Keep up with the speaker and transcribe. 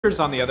Others,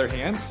 on the other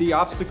hand, see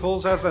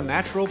obstacles as a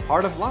natural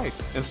part of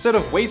life. Instead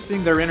of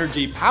wasting their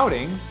energy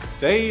pouting,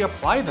 they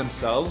apply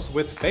themselves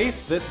with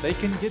faith that they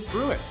can get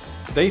through it.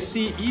 They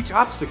see each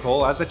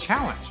obstacle as a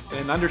challenge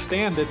and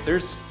understand that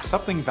there's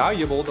something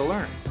valuable to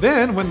learn.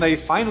 Then, when they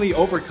finally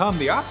overcome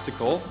the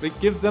obstacle, it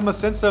gives them a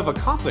sense of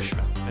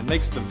accomplishment and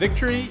makes the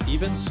victory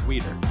even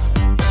sweeter.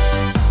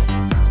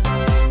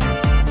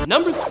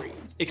 Number 3.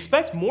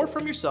 Expect more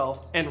from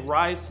yourself and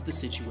rise to the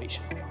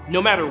situation.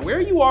 No matter where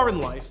you are in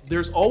life,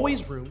 there's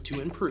always room to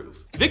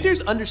improve.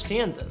 Victors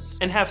understand this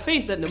and have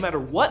faith that no matter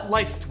what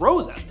life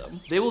throws at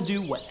them, they will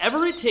do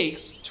whatever it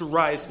takes to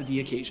rise to the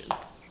occasion.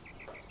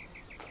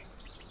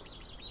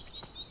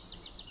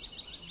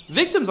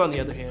 Victims, on the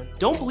other hand,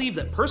 don't believe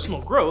that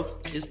personal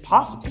growth is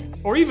possible.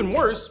 Or even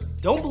worse,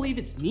 don't believe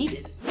it's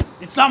needed.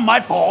 It's not my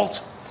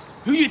fault.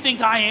 Who do you think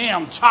I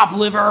am, chop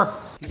liver?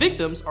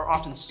 Victims are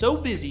often so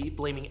busy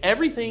blaming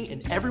everything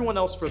and everyone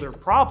else for their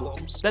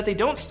problems that they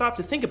don't stop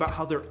to think about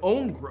how their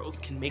own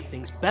growth can make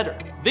things better.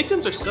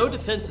 Victims are so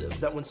defensive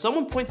that when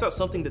someone points out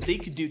something that they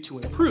could do to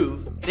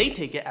improve, they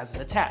take it as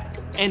an attack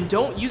and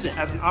don't use it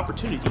as an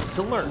opportunity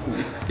to learn.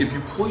 If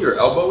you pull your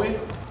elbow in,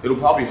 it'll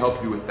probably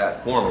help you with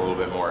that form a little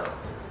bit more.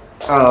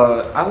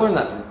 I learned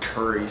that from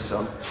Curry, so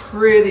I'm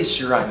pretty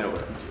sure I know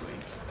what I'm doing.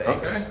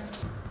 Thanks. Okay.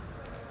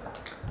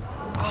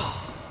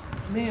 Oh,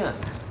 man.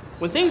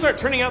 When things aren't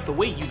turning out the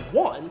way you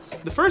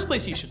want, the first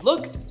place you should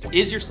look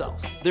is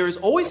yourself. There is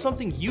always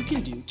something you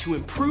can do to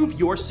improve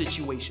your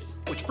situation,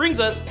 which brings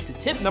us to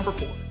tip number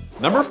 4.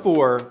 Number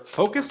 4,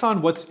 focus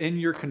on what's in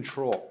your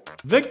control.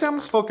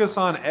 Victims focus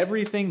on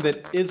everything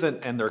that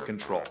isn't in their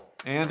control,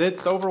 and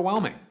it's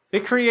overwhelming.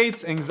 It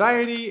creates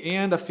anxiety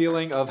and a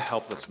feeling of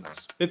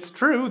helplessness. It's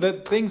true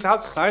that things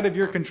outside of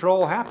your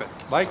control happen,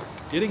 like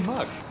getting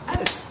mugged,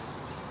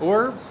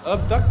 or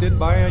abducted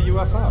by a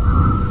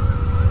UFO.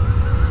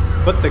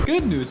 But the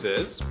good news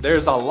is,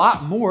 there's a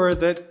lot more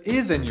that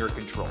is in your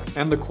control,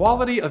 and the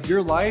quality of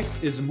your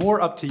life is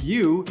more up to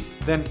you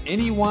than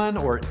anyone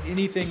or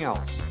anything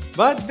else.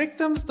 But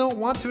victims don't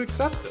want to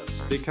accept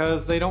this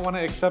because they don't want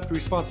to accept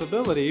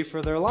responsibility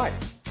for their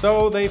life.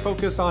 So they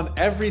focus on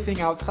everything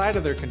outside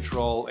of their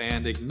control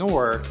and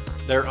ignore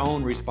their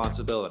own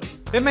responsibility.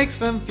 It makes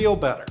them feel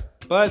better,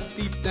 but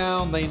deep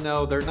down they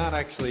know they're not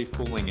actually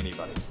fooling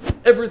anybody.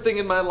 Everything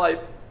in my life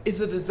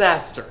is a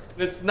disaster.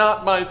 It's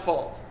not my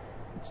fault.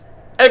 It's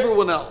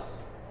everyone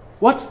else.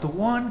 What's the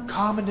one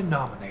common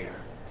denominator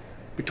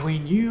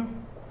between you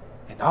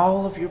and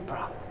all of your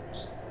problems?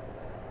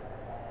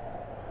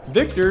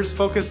 Victors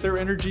focus their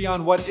energy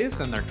on what is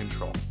in their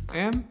control,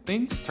 and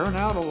things turn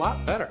out a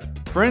lot better.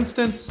 For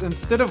instance,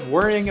 instead of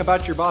worrying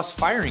about your boss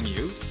firing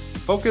you,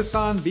 focus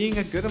on being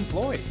a good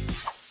employee.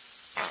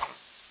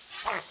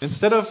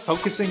 Instead of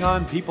focusing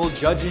on people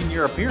judging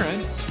your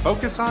appearance,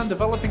 focus on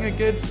developing a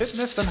good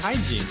fitness and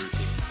hygiene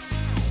routine.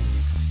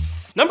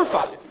 Number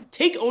 5.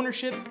 Take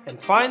ownership and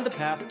find the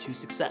path to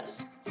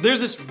success.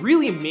 There's this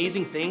really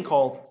amazing thing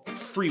called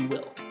free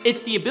will.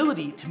 It's the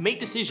ability to make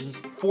decisions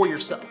for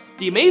yourself.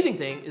 The amazing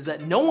thing is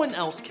that no one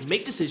else can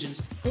make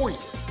decisions for you.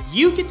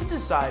 You get to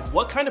decide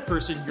what kind of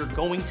person you're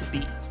going to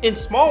be, in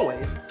small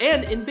ways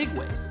and in big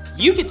ways.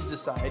 You get to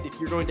decide if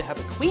you're going to have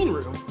a clean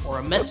room or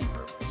a messy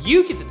room.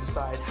 You get to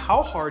decide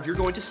how hard you're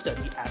going to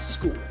study at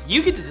school.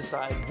 You get to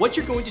decide what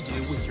you're going to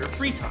do with your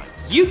free time.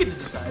 You get to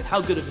decide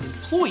how good of an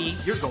employee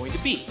you're going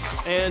to be.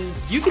 And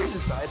you get to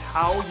decide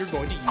how you're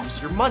going to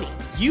use your money.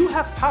 You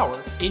have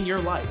power in your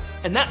life,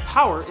 and that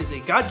power is a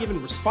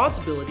God-given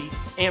responsibility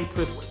and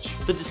privilege.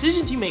 The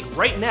decisions you make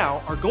right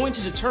now are going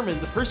to determine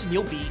the person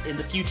you'll be in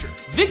the future.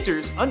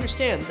 Victors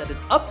understand that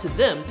it's up to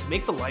them to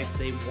make the life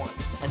they want,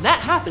 and that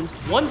happens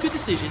one good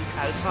decision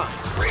at a time.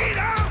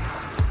 Freedom!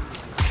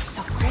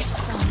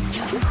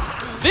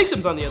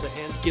 Victims, on the other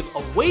hand, give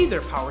away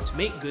their power to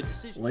make good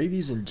decisions.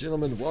 Ladies and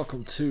gentlemen,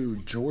 welcome to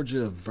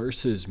Georgia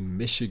versus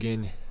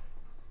Michigan,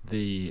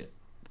 the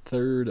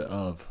third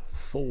of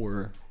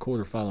 4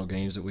 quarterfinal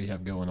games that we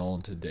have going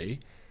on today,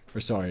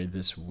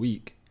 this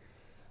week.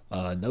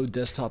 No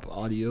desktop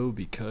audio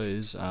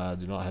because I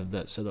do not have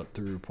that set up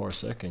through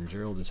Parsec, and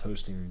Gerald is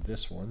hosting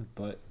this one,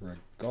 but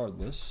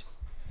regardless.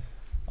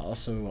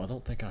 Also, I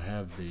don't think I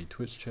have the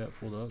Twitch chat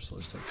pulled up, so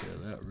let's take care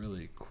of that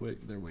really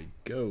quick. There we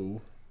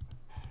go.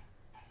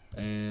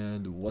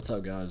 And what's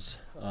up, guys?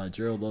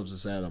 Gerald loves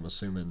this ad. I'm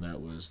assuming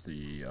that was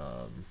the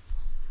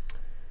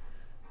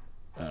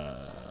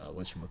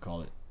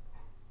whatchamacallit,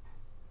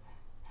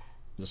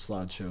 the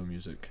slideshow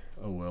music.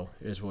 Oh well,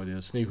 it is what it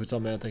is. Sneak, what's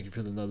up, man? Thank you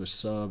for another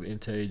sub.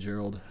 Inte,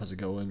 Gerald, how's it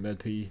going?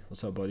 MedP,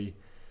 what's up, buddy?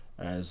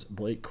 As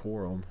Blake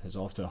Corum is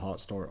off to a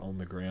hot start on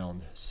the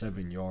ground,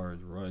 7-yard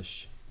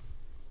rush.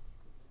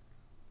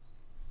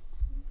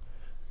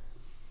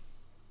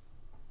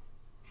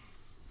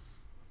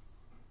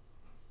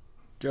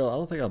 Gerald, I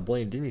don't think I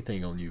blamed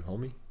anything on you,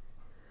 homie.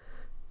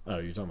 Oh,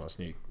 you're talking about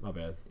Sneak. My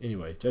bad.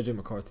 Anyway, J.J.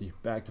 McCarthy,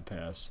 back to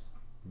pass.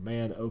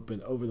 Man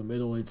open over the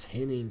middle. It's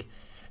Henning.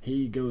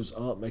 He goes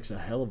up, makes a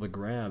hell of a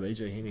grab.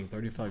 A.J. Henning,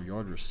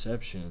 35-yard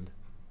reception.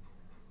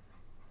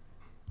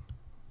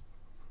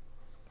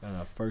 And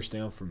a first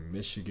down for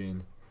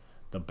Michigan.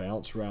 The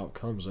bounce route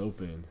comes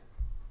open.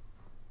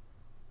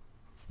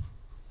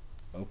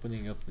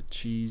 Opening up the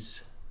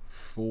cheese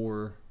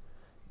for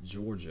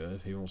Georgia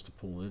if he wants to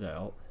pull it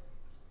out.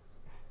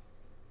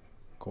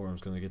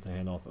 Corum's going to get the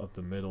handoff up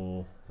the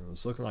middle. And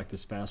it's looking like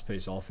this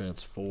fast-paced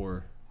offense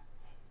for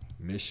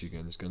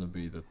Michigan is going to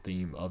be the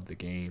theme of the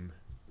game.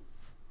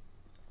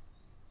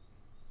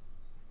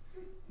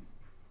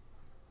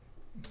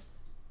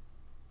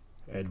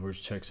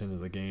 Edwards checks into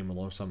the game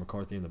alongside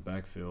McCarthy in the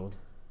backfield.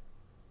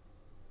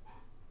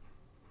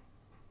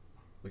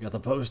 We got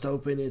the post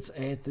open. It's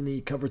Anthony.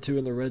 Cover 2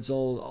 in the red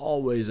zone.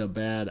 Always a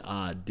bad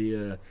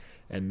idea.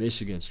 And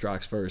Michigan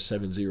strikes first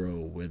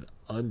 7-0 with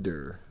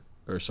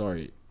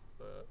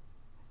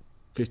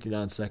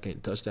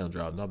 59-second touchdown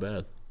drive. Not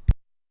bad.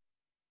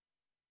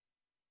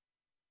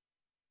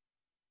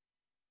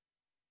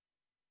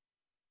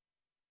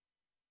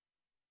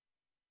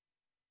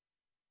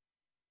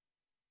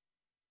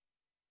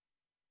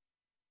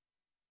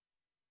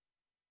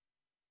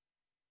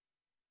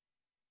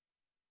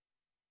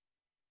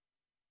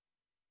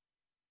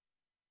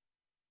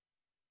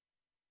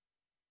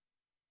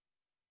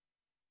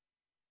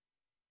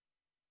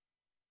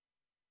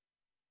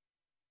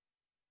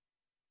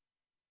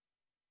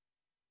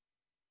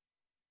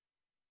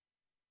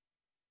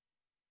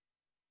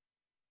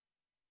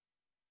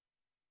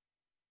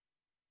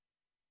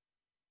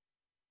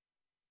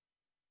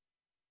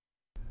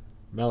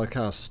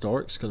 Malachi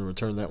Stark's going to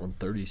return that one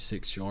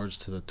 36 yards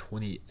to the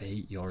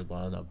 28-yard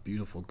line. A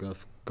beautiful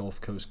Gulf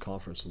Coast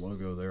Conference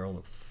logo there on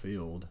the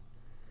field.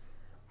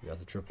 We got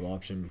the triple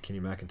option. Kenny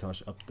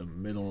McIntosh up the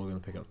middle, going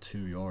to pick up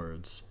 2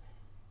 yards.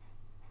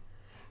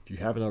 If you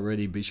haven't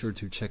already, be sure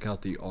to check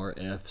out the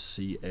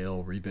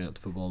RFCL,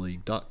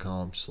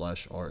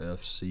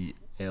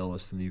 revampedfootballleague.com/RFCL.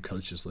 It's the new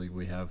coaches league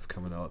we have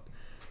coming up.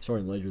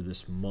 Starting later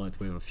this month,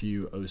 we have a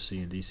few OC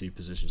and DC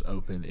positions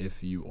open.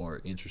 If you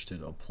are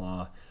interested,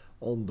 apply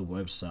on the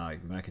website.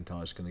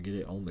 McIntosh is going to get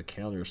it on the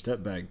counter.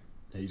 Step back.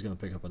 He's going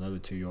to pick up another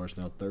 2 yards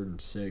now, 3rd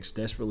and 6.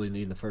 Desperately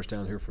needing the first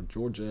down here for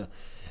Georgia.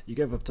 You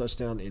gave up a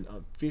touchdown in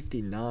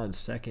 59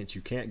 seconds.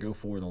 You can't go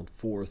for it on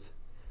 4th.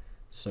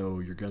 So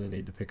you're going to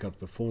need to pick up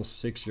the full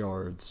 6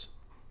 yards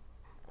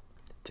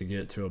to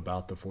get to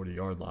about the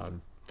 40-yard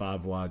line.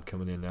 5 wide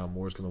coming in now.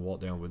 Moore's going to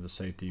walk down with the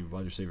safety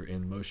wide receiver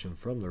in motion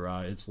from the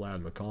right. It's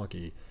Ladd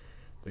McConkey,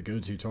 the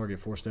go-to target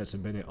for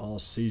Stetson Bennett all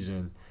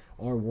season.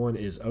 R1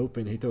 is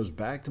open. He throws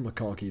back to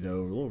McConkey, though.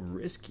 A little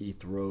risky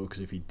throw because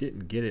if he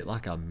didn't get it,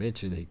 like I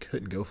mentioned, he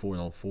couldn't go for it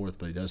on 4th,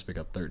 but he does pick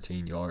up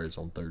 13 yards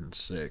on 3rd and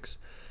 6.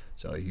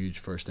 So a huge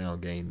first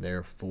down gain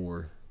there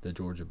for the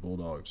Georgia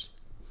Bulldogs.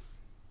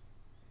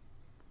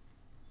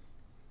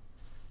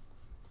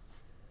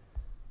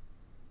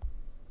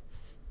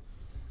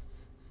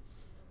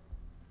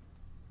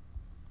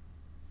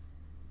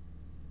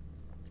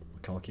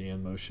 McConkey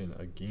in motion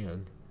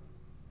again.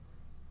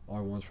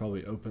 R1's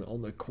probably open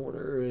on the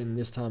corner, and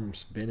this time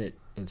Bennett,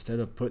 instead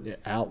of putting it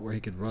out where he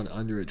could run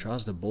under it,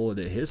 tries to bullet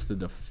it. Hits the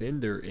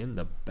defender in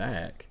the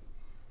back.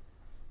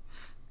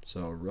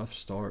 So a rough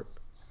start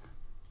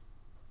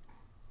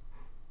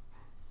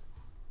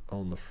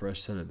on the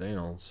fresh set of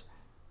downs.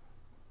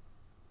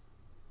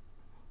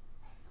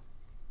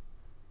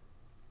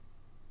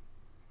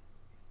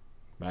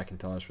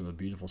 McIntosh with a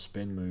beautiful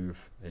spin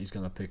move. He's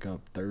going to pick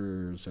up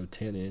 3rd, so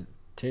 10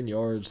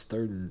 yards,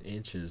 3rd and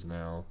inches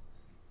now.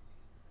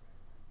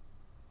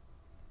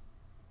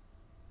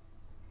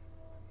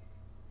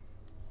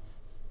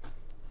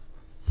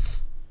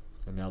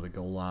 And now the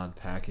goal line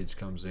package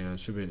comes in. It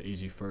should be an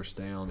easy first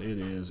down. It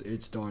is.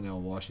 It's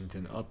Darnell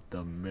Washington up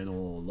the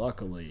middle.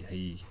 Luckily,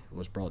 he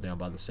was brought down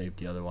by the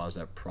safety. Otherwise,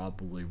 that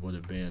probably would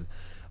have been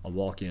a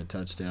walk-in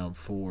touchdown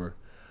for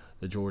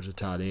the Georgia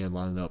tight end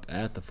lining up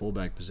at the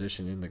fullback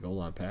position in the goal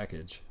line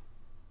package.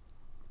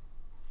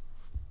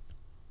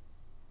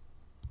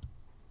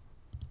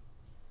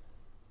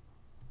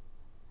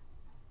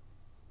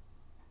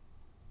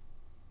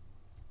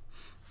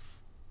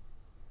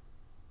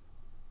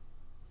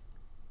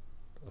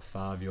 A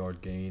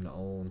 5-yard gain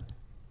on.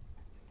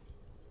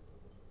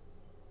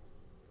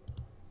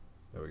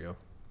 There we go.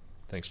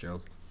 Thanks,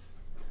 Gerald.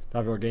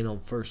 5-yard gain on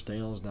first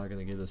down is now going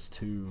to get us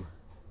to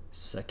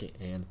 2nd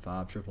and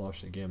 5. Triple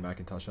option again.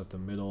 McIntosh up the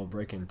middle,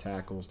 breaking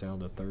tackles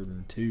down to 3rd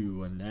and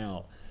 2. And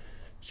now,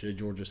 should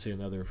Georgia see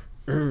another,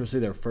 see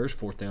their first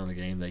 4th down in the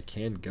game, they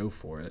can go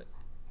for it.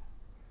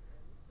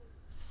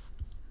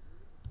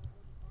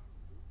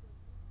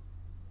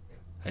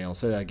 Hang on,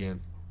 say that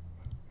again.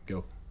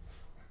 Go.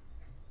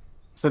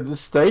 Said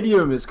this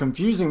stadium is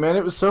confusing, man.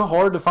 It was so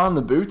hard to find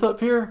the booth up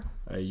here.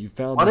 Hey, you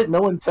found Why it. didn't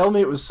no one tell me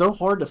it was so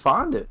hard to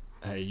find it?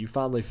 Hey, you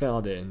finally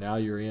found it, and now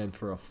you're in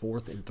for a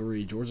 4th and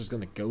 3. Georgia's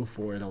going to go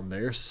for it on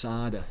their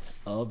side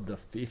of the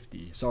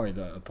 50. Sorry,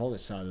 the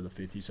opponent's side of the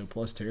 50, so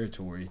plus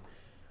territory.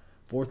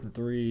 4th and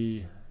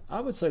 3.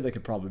 I would say they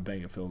could probably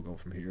bang a field goal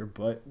from here,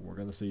 but we're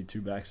going to see 2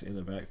 backs in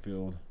the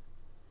backfield.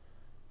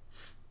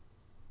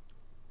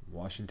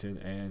 Washington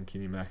and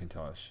Kenny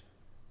McIntosh.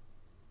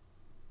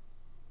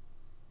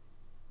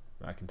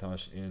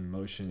 McIntosh in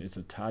motion. It's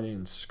a tight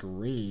end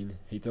screen.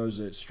 He throws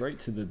it straight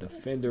to the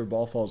defender.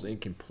 Ball falls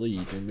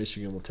incomplete, and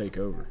Michigan will take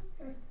over.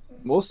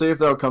 We'll see if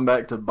they'll come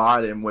back to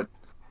bite him with,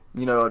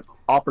 an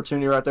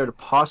opportunity right there to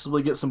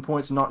possibly get some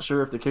points. I'm not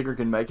sure if the kicker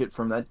can make it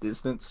from that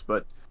distance,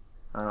 but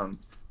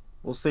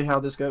we'll see how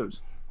this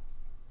goes.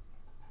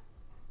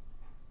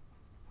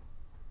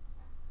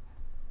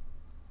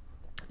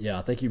 Yeah,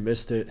 I think you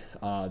missed it.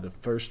 The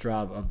first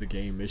drive of the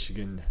game,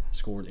 Michigan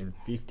scored in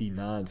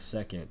 59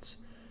 seconds.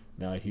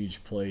 Now a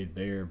huge play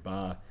there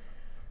by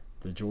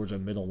the Georgia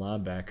middle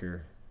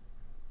linebacker.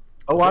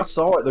 Oh, I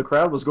saw it. The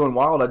crowd was going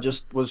wild. I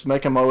just was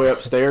making my way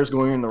upstairs,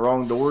 going in the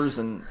wrong doors,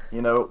 and,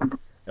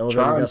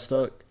 Elevator got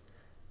stuck.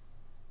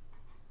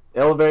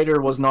 Elevator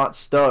was not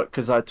stuck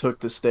because I took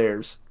the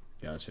stairs.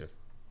 Gotcha.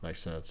 Makes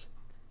sense.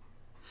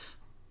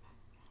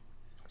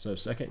 So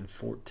 2nd and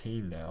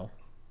 14 now.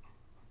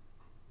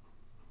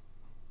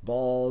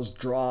 Balls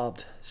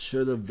dropped.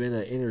 Should have been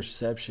an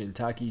interception.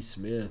 Taki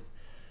Smith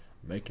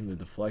making the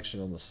deflection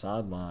on the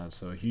sideline.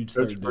 So a huge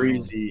Coach third down.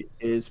 Breezy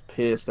is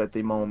pissed at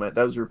the moment.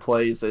 Those are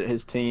plays that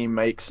his team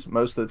makes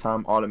most of the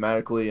time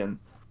automatically and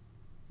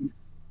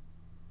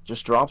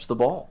just drops the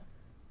ball.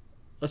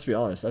 Let's be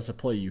honest, that's a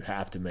play you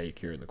have to make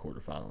here in the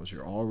quarterfinals.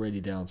 You're already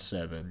down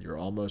 7. You're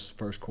almost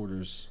first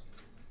quarter's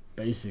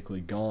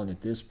basically gone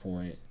at this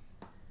point.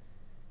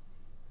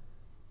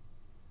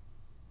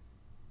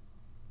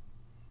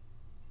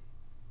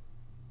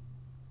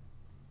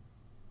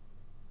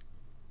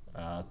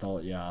 I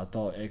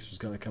thought X was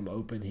going to come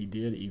open. He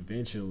did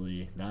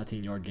eventually.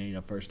 19-yard gain,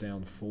 a first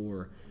down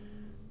for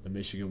the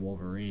Michigan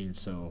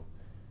Wolverines. So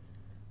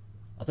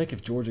I think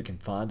if Georgia can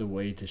find a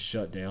way to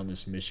shut down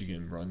this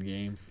Michigan run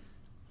game,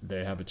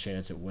 they have a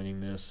chance at winning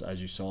this.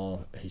 As you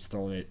saw, he's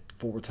thrown it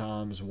 4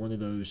 times. One of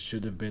those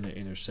should have been an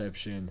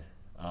interception.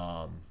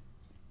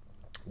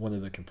 One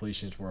of the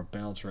completions were a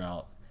bounce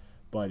route.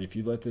 But if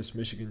you let this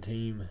Michigan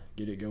team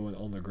get it going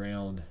on the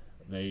ground,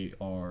 they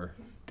are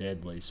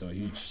deadly. So a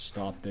huge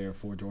stop there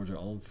for Georgia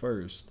on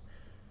first.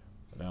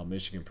 Now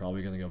Michigan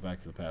probably going to go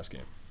back to the pass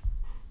game.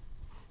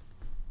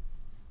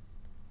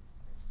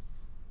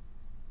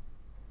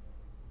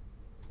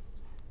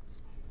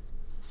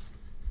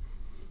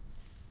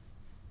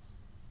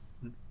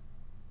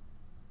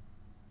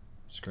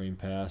 Screen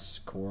pass,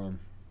 Corum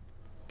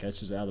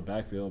catches out of the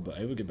backfield, but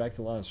able to get back to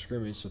the line of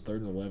scrimmage. So 3rd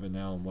and 11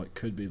 now in what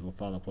could be the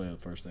final play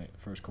of the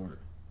first quarter.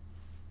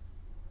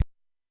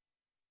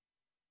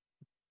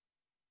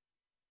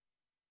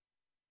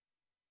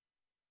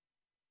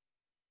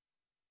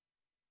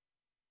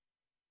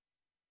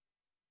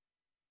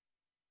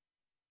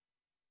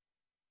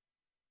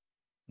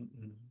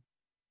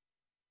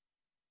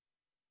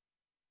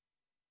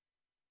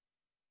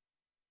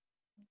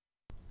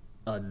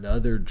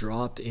 Another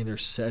dropped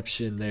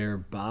interception there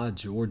by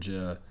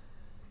Georgia.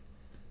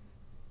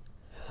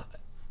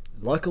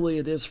 Luckily,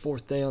 it is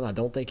 4th down. I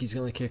don't think he's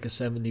going to kick a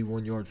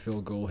 71-yard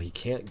field goal. He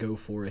can't go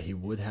for it. He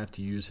would have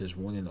to use his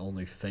one and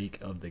only fake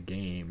of the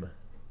game.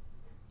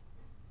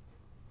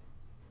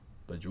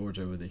 But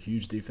Georgia with a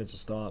huge defensive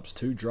stops,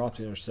 2 dropped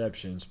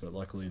interceptions, but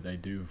luckily they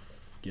do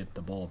get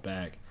the ball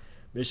back.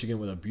 Michigan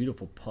with a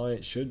beautiful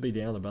punt. Should be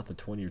down about the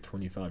 20 or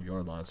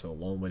 25-yard line, so a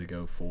long way to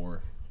go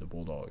for the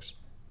Bulldogs.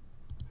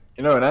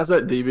 And as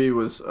that DB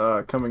was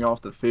coming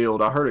off the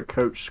field, I heard a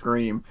coach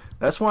scream,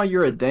 "That's why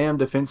you're a damn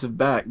defensive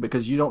back,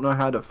 because you don't know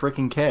how to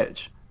freaking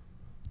catch."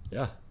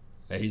 Yeah,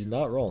 he's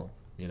not wrong.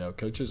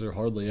 Coaches are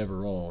hardly ever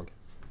wrong.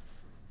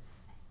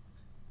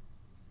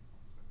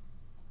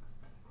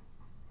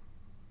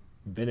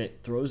 Bennett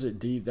throws it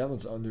deep. That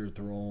one's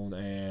underthrown,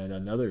 and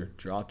another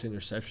dropped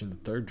interception.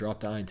 The 3rd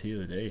dropped INT of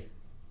the day.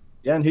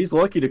 Yeah, and he's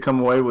lucky to come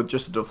away with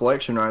just a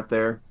deflection right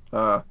there.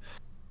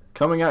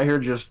 Coming out here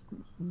just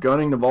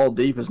gunning the ball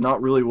deep is not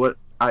really what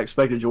I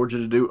expected Georgia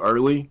to do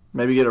early.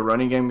 Maybe get a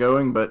running game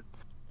going, but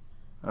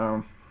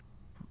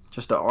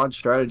just an odd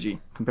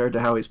strategy compared to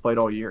how he's played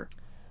all year.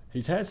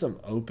 He's had some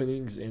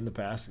openings in the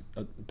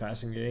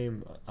passing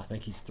game. I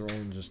think he's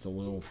thrown just a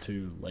little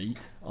too late,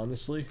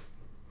 honestly.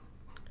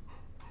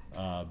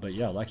 But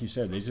yeah, like you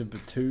said, these are the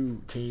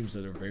 2 teams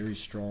that are very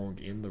strong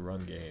in the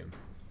run game.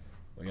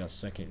 We got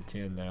 2nd and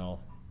 10 now.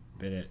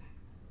 Bennett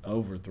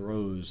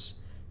overthrows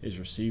his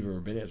receiver.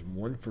 Bennett's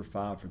 1 for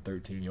 5 for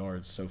 13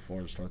 yards so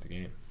far to start the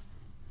game.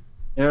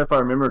 If I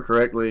remember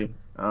correctly,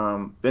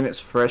 Bennett's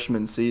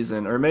freshman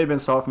season, or it may have been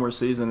sophomore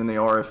season in the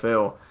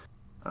RFL,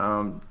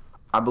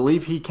 I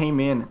believe he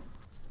came in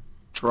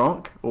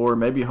drunk or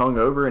maybe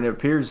hungover, and it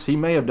appears he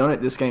may have done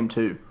it this game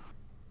too.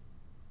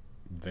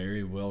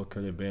 Very well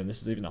could have been.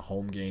 This is even a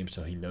home game,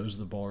 so he knows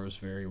the bars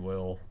very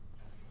well.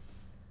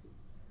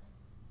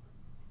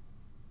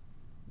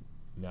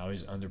 Now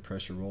he's under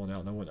pressure, rolling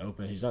out. No one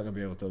open. He's not going to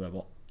be able to throw that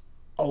ball.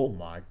 Oh,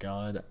 my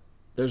God.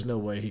 There's no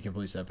way he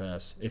completes that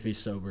pass if he's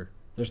sober.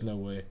 There's no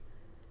way.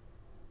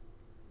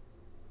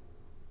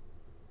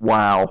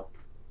 Wow.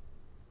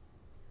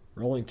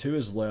 Rolling to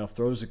his left,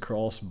 throws a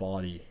cross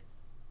body,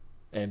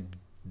 and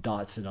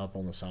dots it up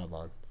on the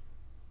sideline.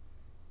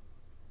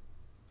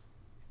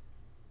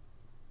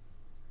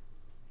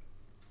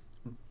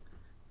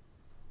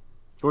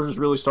 Georgia's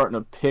really starting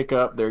to pick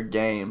up their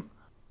game.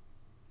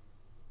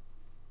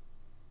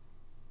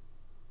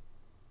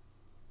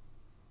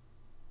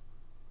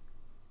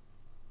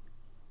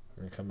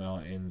 We're going to come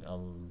out in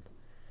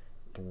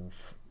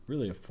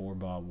really a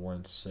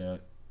 4-by-1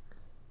 set.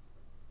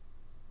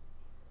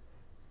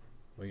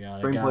 We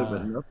got a Screenplay, but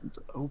guy. nothing's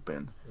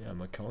open. Yeah,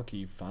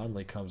 McConkey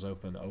finally comes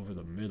open over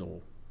the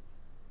middle.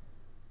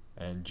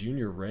 And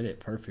Junior read it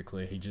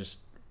perfectly. He just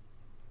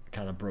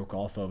kind of broke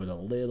off of it a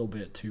little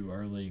bit too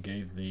early.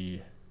 Gave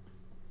the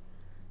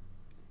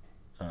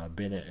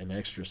Bennett an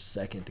extra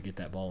second to get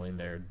that ball in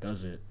there.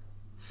 Does it.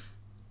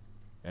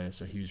 And it's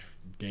a huge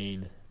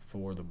gain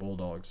for the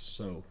Bulldogs.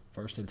 So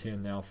 1st and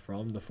 10 now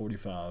from the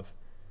 45.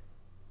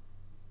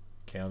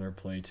 Counter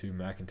play to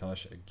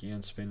McIntosh.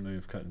 Again, spin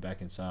move, cutting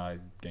back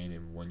inside,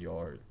 gaining 1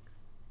 yard.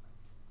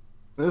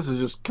 This is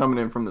just coming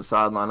in from the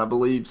sideline. I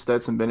believe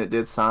Stetson Bennett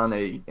did sign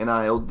a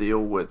NIL deal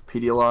with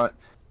Pedialyte,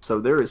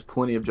 so there is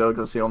plenty of jugs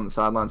I see on the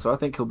sideline, so I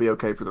think he'll be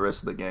okay for the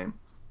rest of the game.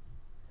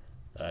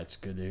 That's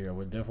good to hear.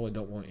 We definitely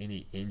don't want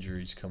any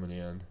injuries coming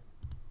in.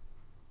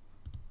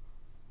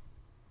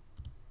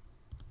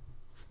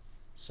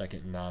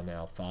 2nd and 9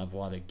 now. 5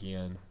 wide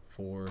again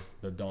for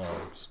the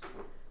Dogs.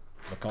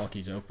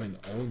 McConkey's open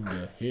on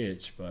the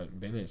hitch, but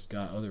Bennett's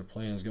got other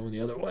plans going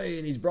the other way,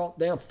 and he's brought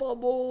down.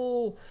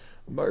 Fumble!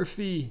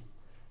 Murphy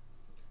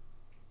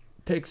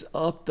picks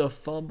up the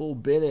fumble.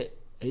 Bennett,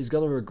 he's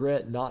going to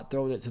regret not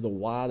throwing it to the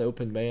wide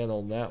open man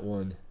on that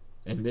one,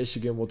 and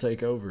Michigan will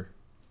take over.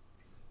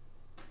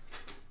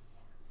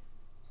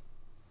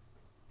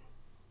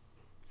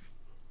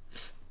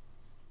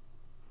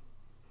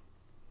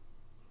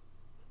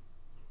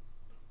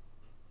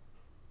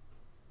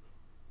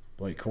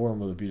 Blake Corum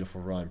with a beautiful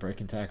run.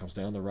 Breaking tackles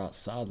down the right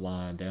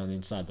sideline, down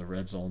inside the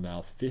red zone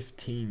now.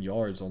 15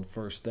 yards on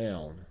 1st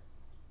down.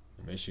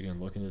 Michigan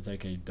looking to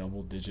take a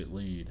double-digit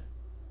lead.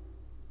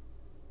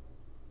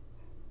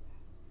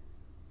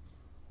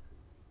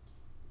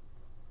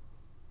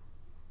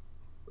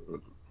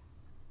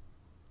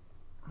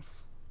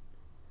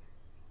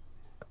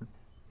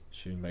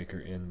 Shoemaker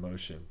in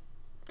motion.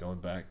 Going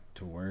back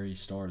to where he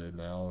started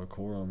now.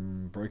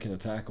 Corum breaking a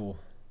tackle.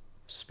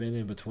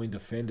 Spinning between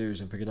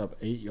defenders and picking up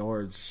 8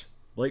 yards.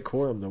 Blake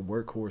Corum, the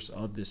workhorse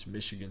of this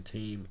Michigan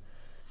team,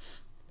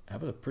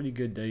 having a pretty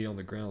good day on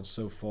the ground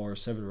so far.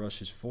 7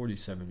 rushes,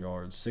 47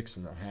 yards,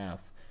 6.5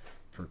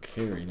 per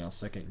carry. Now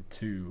 2nd and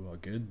 2, a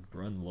good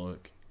run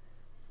look.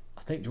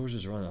 I think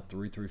Georgia's running a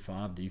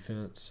 3-3-5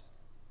 defense.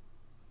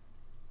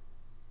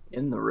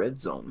 In the red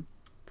zone.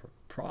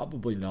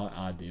 Probably not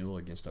ideal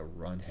against a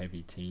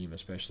run-heavy team,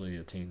 especially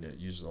a team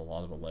that uses a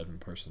lot of 11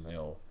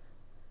 personnel.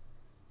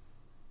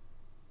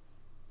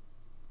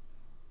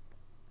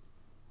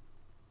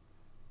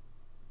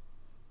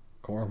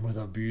 Corum with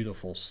a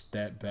beautiful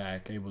step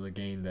back, able to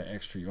gain the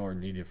extra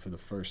yard needed for the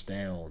 1st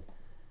down.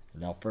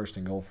 And now 1st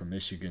and goal for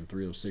Michigan,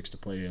 3:06 to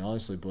play. And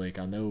honestly, Blake,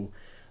 I know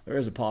there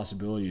is a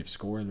possibility of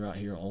scoring right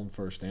here on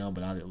 1st down,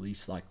 but I'd at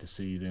least like to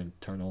see them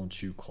turn on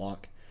shoe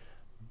clock,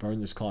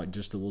 burn this clock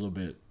just a little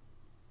bit,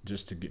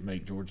 just to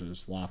make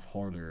Georgia's life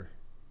harder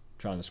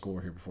trying to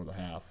score here before the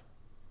half.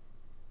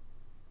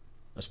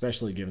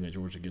 Especially given that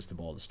Georgia gets the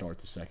ball to start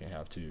the 2nd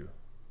half too.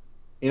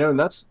 You know, and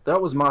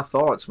that was my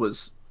thoughts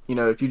was, you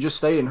know, if you just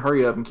stay and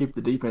hurry up and keep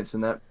the defense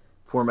in that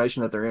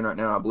formation that they're in right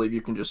now, I believe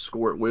you can just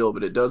score at will.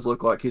 But it does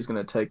look like he's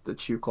going to take the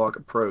chew clock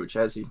approach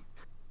as he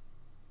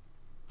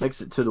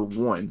makes it to the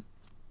 1.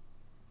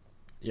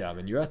 Yeah, I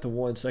mean, you're at the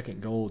 1,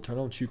 2nd goal. Turn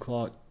on chew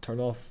clock. Turn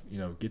off,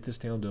 get this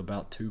down to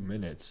about 2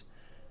 minutes.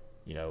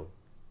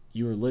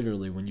 You were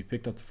literally, when you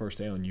picked up the 1st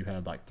down, you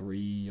had like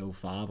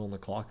 3:05 on the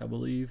clock, I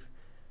believe.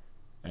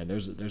 And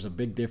there's a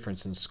big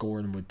difference in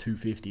scoring with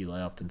 2:50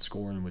 left and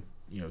scoring with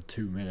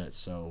 2 minutes.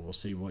 So we'll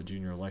see what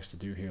Junior elects to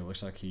do here.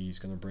 Looks like he's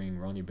going to bring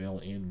Ronnie Bell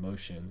in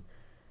motion.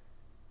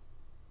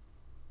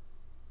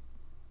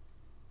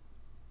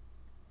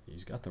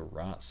 He's got the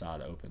right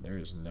side open. There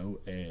is no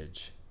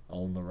edge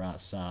on the right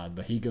side,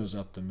 but he goes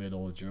up the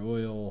middle.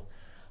 Joel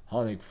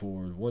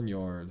Honigford, 1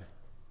 yard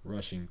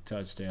rushing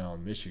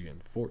touchdown.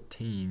 Michigan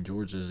 14,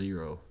 Georgia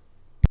 0.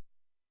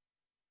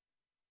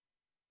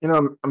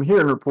 I'm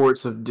hearing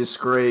reports of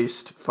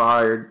disgraced,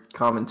 fired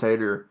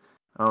commentator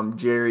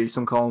Jerry.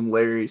 Some call him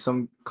Larry.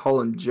 Some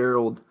call him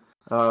Gerald.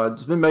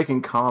 Has been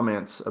making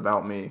comments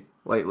about me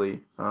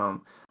lately.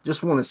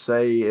 Just want to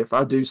say, if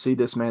I do see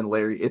this man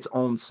Larry, it's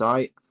on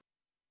site.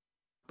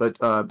 But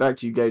back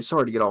to you, Gabe.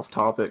 Sorry to get off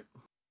topic.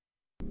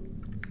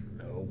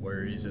 No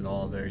worries at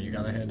all there. You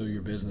got to handle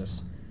your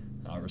business.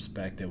 I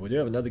respect it. We do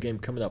have another game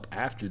coming up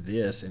after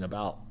this in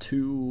about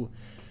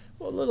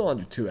a little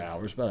under 2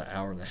 hours, about an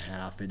hour and a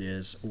half. It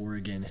is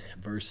Oregon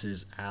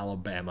versus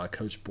Alabama.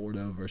 Coach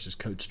Bordeaux versus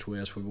Coach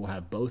Twist. We will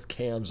have both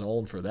cams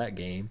on for that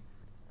game.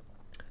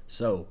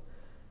 So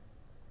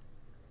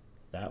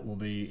that will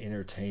be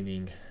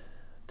entertaining,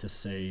 to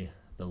say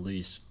the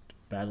least.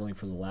 Battling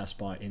for the last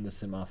spot in the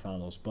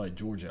semifinals. But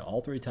Georgia,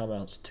 all 3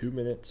 timeouts, 2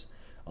 minutes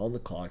on the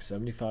clock,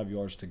 75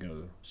 yards to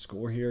go.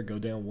 Score here, go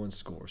down 1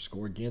 score.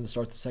 Score again to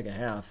start the 2nd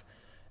half,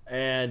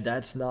 And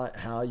that's not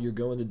how you're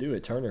going to do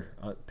it. Turner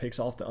picks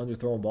off the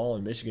underthrown ball,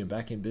 and Michigan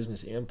back in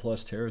business in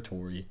plus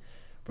territory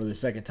for the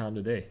second time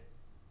today.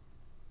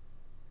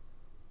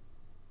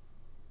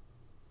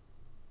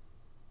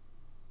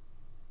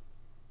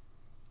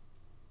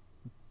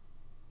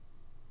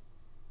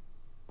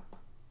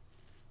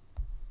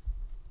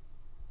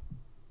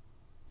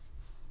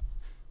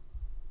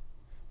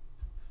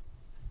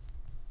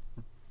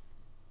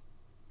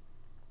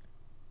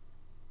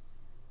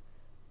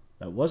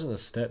 That wasn't a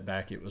step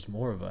back. It was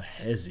more of a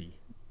hezzy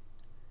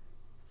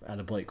out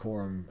of Blake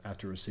Corum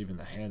after receiving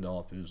the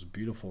handoff. It was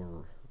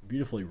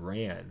beautifully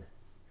ran.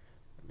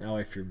 Now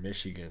if you're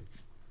Michigan,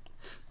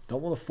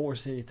 don't want to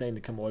force anything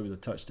to come away with a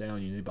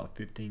touchdown. You need about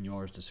 15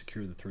 yards to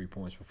secure the 3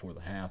 points before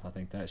the half. I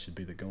think that should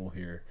be the goal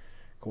here.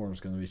 Corum's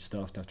going to be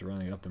stuffed after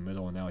running up the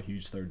middle, and now a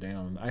huge third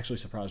down. I'm actually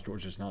surprised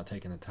Georgia's not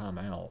taking a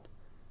timeout.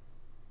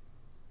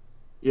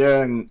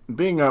 Yeah, and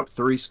being up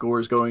 3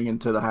 scores going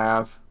into the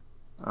half,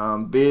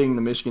 being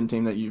the Michigan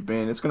team that you've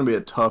been, it's going to be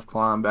a tough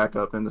climb back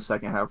up in the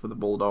second half for the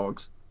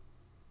Bulldogs.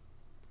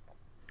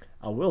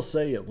 I will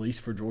say, at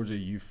least for Georgia,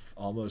 you've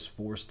almost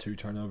forced 2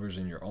 turnovers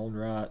in your own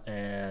right,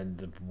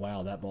 and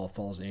wow, that ball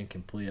falls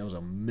incomplete. That was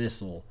a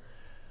missile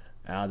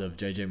out of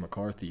J.J.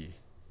 McCarthy.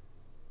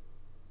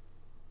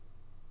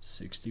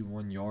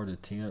 61-yard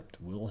attempt.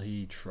 Will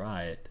he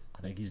try it?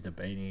 I think he's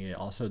debating it.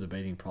 Also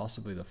debating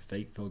possibly the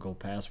fake field goal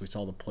pass. We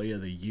saw the play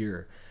of the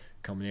year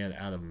coming in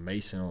out of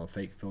Mason on a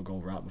fake field goal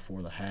right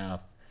before the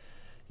half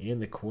in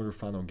the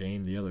quarterfinal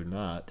game the other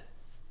night.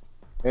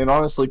 And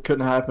honestly,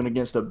 couldn't happen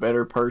against a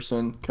better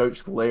person,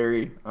 Coach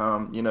Larry.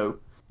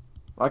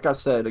 Like I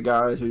said, a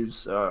guy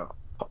who's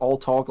all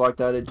talk like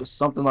that, it just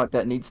something like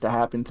that needs to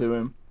happen to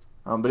him.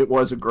 But it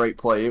was a great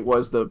play. It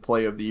was the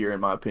play of the year,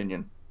 in my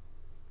opinion.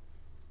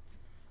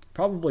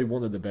 Probably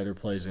one of the better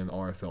plays in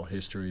RFL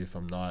history,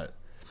 I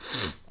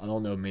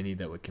don't know many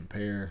that would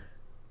compare.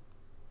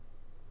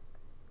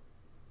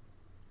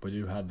 We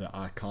do have the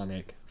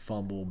iconic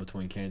fumble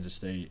between Kansas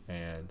State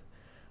and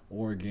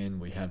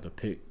Oregon. We have the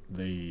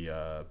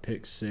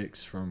pick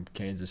 6 from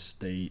Kansas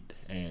State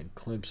and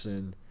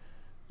Clemson.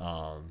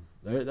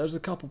 There's a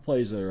couple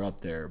plays that are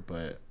up there,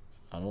 but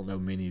I don't know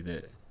many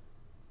that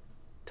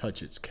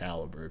touch its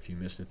caliber. If you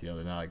missed it the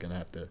other night,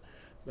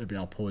 maybe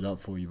I'll pull it up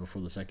for you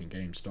before the second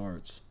game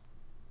starts.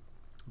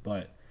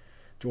 But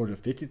Georgia,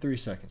 53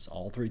 seconds,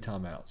 all 3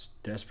 timeouts.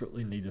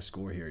 Desperately need to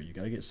score here. You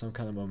got to get some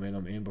kind of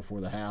momentum in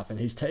before the half. And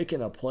he's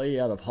taking a play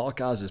out of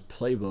Hawkeyes'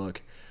 playbook.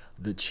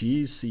 The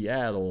Cheese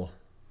Seattle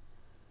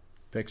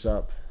picks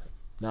up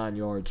 9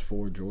 yards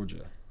for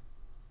Georgia.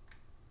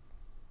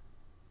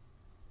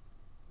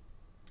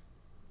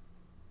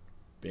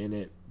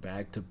 Bennett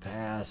back to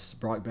pass.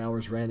 Brock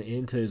Bowers ran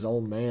into his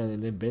own man,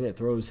 and then Bennett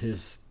throws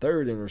his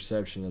 3rd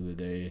interception of the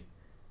day.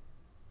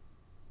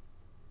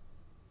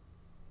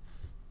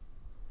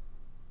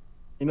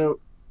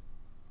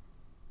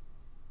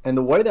 And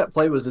the way that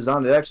play was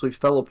designed, it actually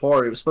fell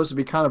apart. It was supposed to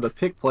be kind of a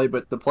pick play,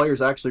 but the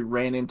players actually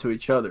ran into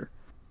each other.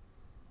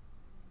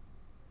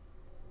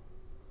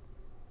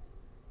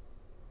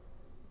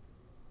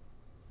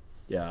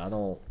 Yeah,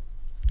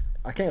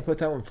 I can't put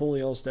that one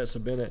fully on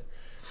Stetson Bennett.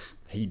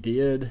 He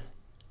did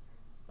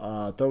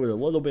throw it a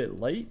little bit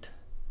late,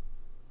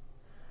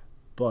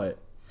 but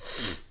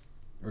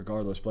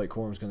regardless, Blake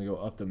Corum's going to go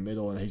up the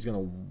middle, and he's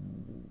going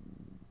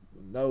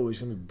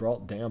to be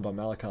brought down by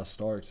Malachi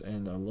Starks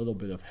and a little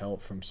bit of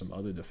help from some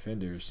other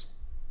defenders.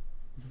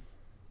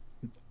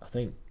 I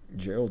think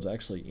Gerald's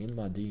actually in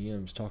my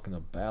DMs talking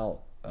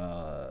about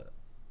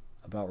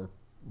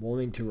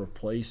wanting to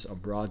replace a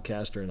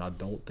broadcaster, and I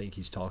don't think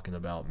he's talking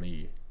about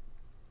me.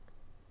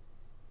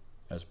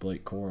 As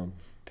Blake Corum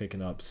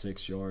picking up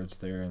 6 yards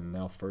there, and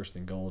now 1st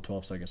and goal,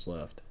 12 seconds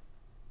left.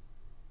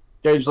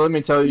 Gage, let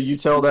me tell you, you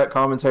tell that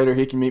commentator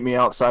he can meet me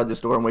outside this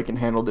door and we can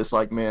handle this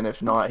like men.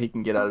 If not, he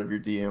can get out of your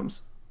DMs.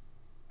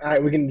 All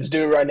right, we can just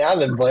do it right now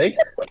then, Blake.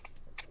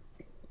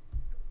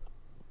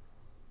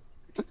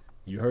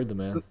 You heard the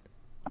man.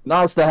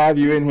 Nice to have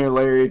you in here,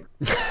 Larry.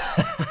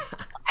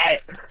 I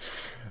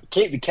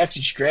can't be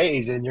catching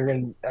strays, and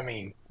and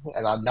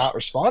I'm not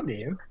responding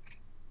to you.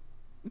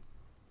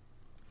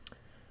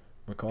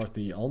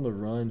 McCarthy on the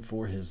run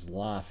for his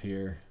life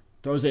here.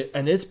 Throws it,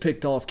 and it's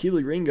picked off.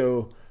 Keely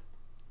Ringo.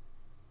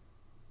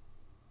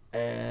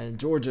 And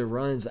Georgia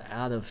runs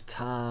out of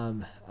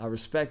time. I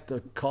respect the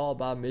call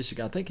by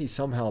Michigan. I think he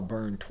somehow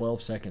burned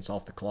 12 seconds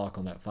off the clock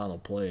on that final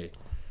play.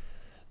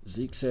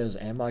 Zeke says,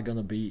 am I going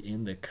to be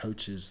in the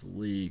coaches'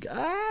 league?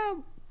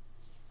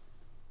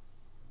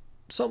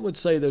 Some would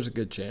say there's a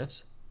good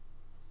chance.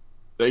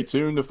 Stay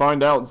tuned to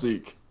find out,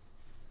 Zeke.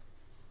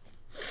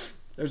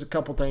 There's a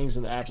couple things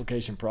in the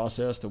application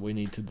process that we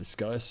need to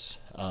discuss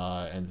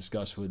and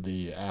discuss with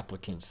the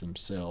applicants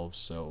themselves.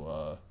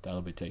 So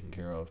that'll be taken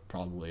care of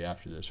probably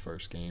after this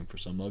first game for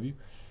some of you.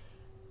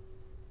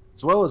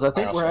 As well as I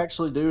think we're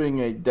actually doing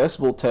a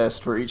decibel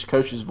test for each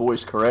coach's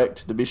voice,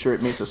 correct? To be sure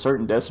it meets a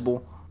certain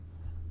decibel.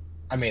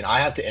 I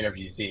have to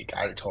interview Zeke.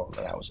 I already told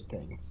him that was a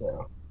thing,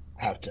 so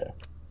I have to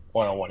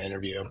one-on-one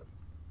interview him.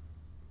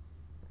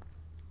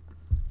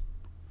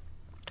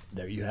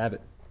 There you have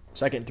it.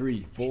 Second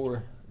 3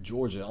 for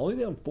Georgia. Only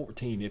down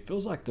 14. It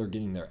feels like they're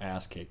getting their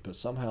ass kicked, but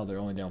somehow they're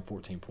only down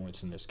 14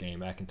 points in this game.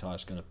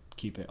 McIntosh going to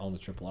keep it on the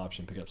triple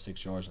option, pick up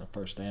 6 yards and a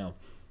first down.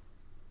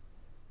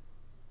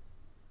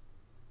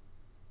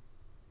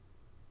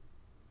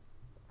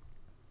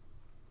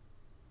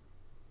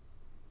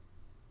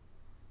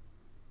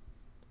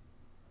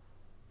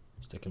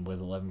 Sticking with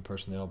 11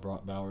 personnel,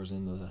 Brock Bowers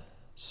in the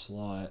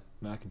slot.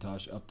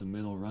 McIntosh up the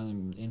middle,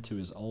 running into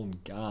his own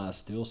guy,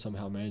 still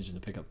somehow managing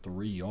to pick up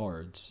 3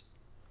 yards.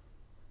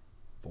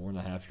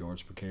 4.5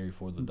 yards per carry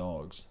for the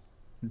Dogs.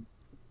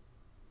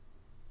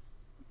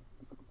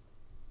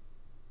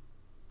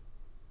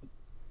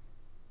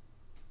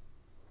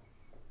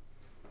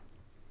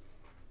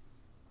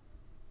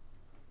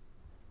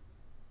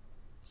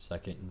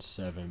 Second and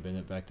 7,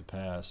 Bennett back to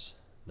pass.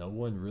 No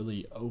one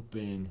really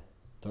open.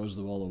 Throws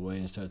the ball away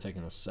instead of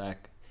taking a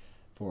sack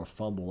for a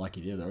fumble like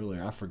he did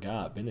earlier. I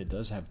forgot, Bennett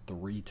does have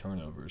 3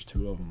 turnovers.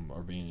 2 of them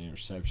are being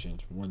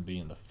interceptions, 1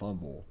 being the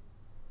fumble.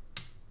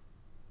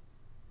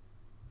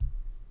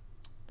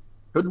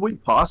 Could we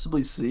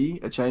possibly see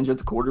a change at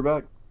the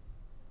quarterback?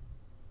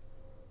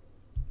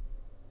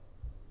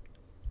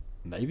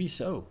 Maybe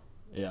so.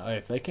 Yeah,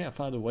 if they can't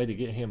find a way to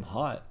get him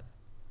hot,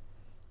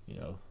 you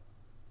know,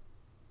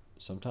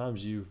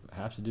 sometimes you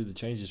have to do the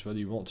changes whether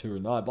you want to or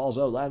not. Ball's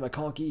up, Lad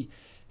McConkey.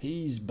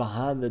 He's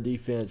behind the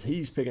defense.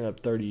 He's picking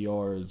up 30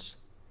 yards.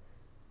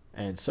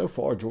 And so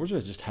far,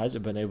 Georgia just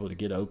hasn't been able to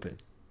get open.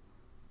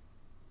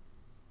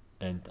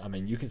 And, I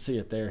mean, you can see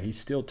it there. He's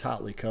still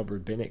tightly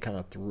covered. Bennett kind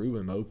of threw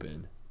him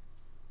open.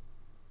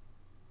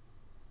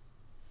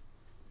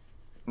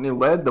 And he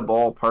led the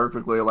ball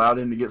perfectly, allowed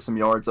him to get some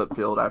yards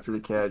upfield after the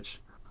catch.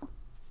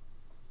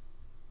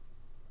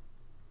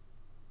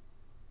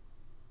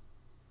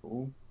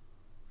 Cool.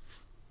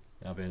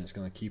 Now Bennett's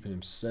going to keep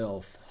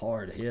himself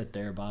hard hit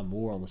there by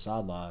Moore on the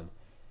sideline.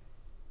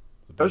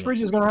 Coach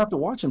Breeze is going to have to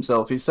watch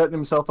himself. He's setting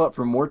himself up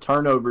for more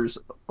turnovers,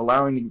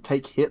 allowing him to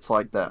take hits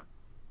like that.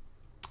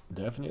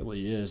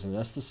 Definitely is, and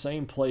that's the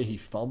same play he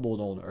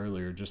fumbled on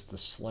earlier, just the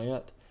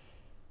slant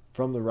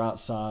from the right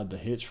side, the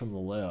hitch from the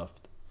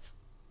left.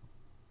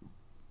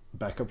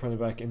 Backup running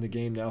back in the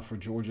game now for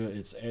Georgia.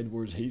 It's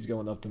Edwards. He's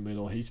going up the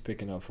middle. He's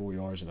picking up 4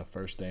 yards and a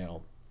first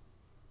down.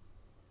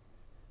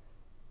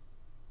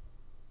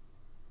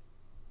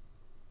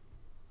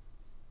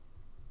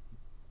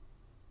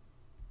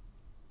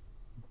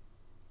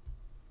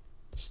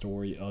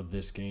 Story of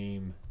this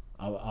game,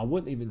 I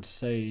wouldn't even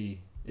say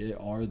it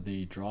are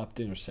the dropped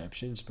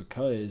interceptions,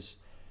 because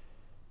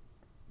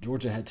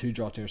Georgia had 2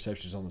 dropped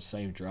interceptions on the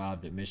same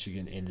drive that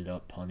Michigan ended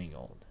up punting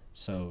on.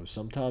 So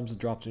sometimes the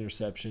dropped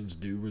interceptions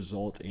do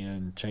result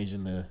in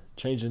changing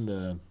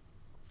the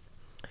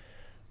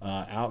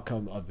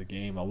outcome of the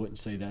game. I wouldn't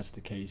say that's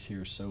the case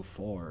here so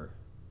far.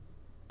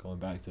 Going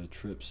back to a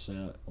trip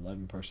set,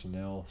 11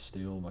 personnel,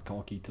 still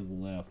McConkey to the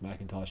left.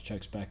 McIntosh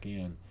checks back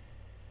in.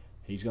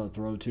 He's going to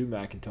throw to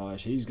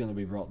McIntosh. He's going to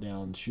be brought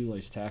down,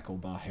 shoelace tackle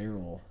by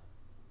Harrell.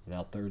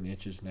 Now 3rd and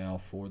inches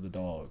now for the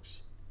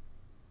Dogs.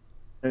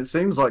 And it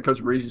seems like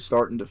Coach Breeze is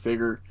starting to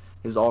figure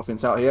his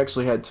offense out. He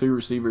actually had 2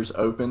 receivers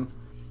open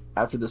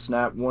after the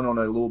snap, one on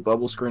a little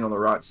bubble screen on the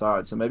right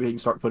side. So maybe he can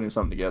start putting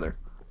something together.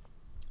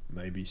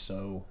 Maybe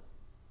so.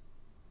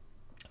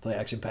 Play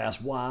action pass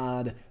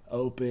wide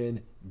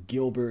open.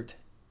 Gilbert.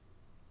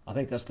 I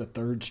think that's the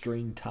 3rd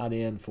string tight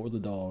end for the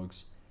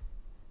Dogs.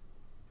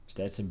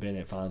 Stetson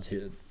Bennett finds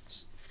his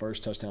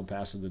first touchdown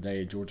pass of the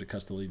day. Georgia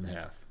cuts the lead in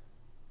half.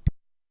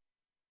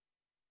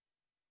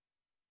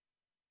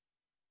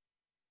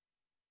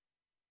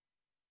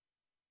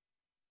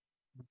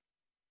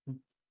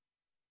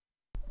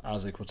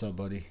 Isaac, what's up,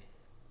 buddy?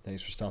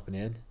 Thanks for stopping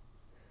in.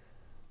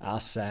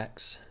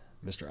 Isaacs,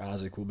 Mr.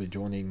 Isaac will be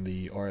joining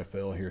the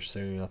RFL here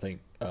soon. I think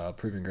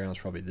Proving Grounds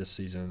probably this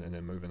season, and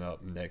then moving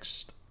up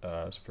next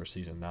for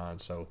season 9.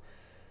 So,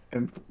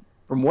 and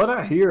from what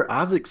I hear,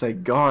 Isaac's a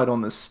god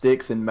on the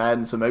sticks in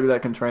Madden, so maybe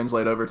that can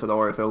translate over to the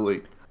RFL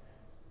League.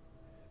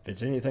 If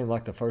it's anything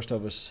like the first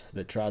of us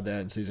that tried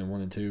that in season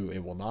 1 and 2,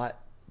 it will not,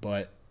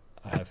 but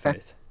I have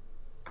faith.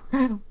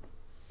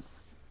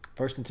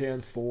 1st and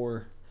 10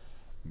 for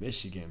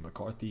Michigan.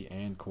 McCarthy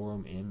and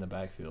Corum in the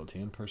backfield.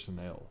 10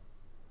 personnel.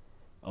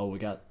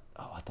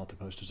 I thought the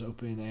post was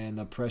open, and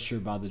the pressure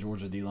by the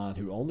Georgia D-line,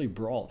 who only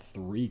brought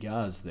 3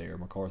 guys there.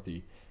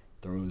 McCarthy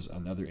throws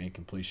another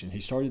incompletion.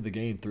 He started the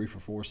game 3 for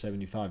 4,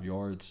 75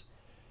 yards.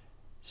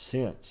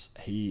 Since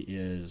he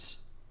is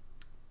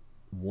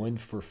 1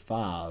 for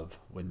 5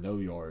 with no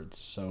yards,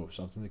 so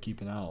something to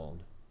keep an eye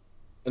on.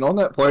 And on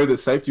that play, the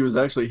safety was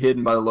actually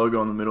hidden by the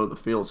logo in the middle of the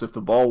field. So if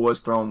the ball was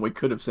thrown, we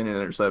could have seen an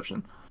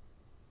interception.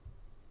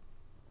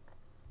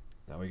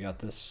 Now we got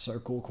this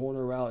circle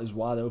corner route is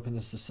wide open.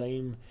 It's the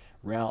same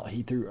route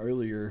he threw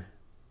earlier.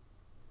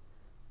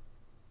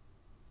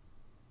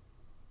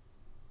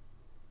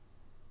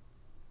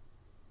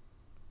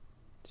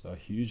 So a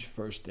huge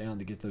first down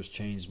to get those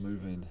chains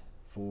moving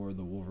for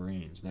the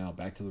Wolverines. Now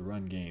back to the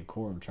run game.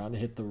 Corum trying to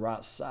hit the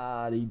right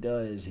side. He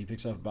does. He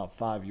picks up about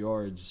 5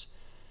 yards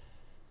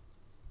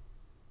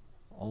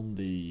on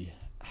the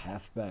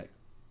halfback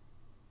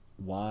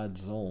wide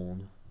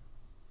zone.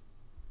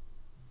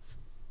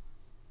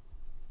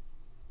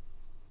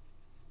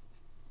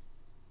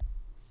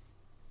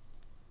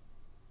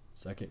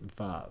 Second and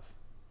 5.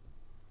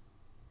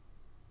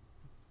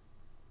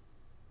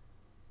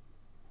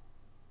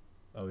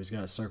 Oh, he's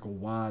got a circle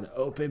wide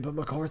open, but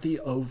McCarthy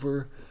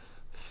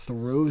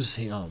overthrows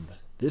him.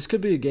 This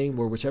could be a game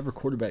where whichever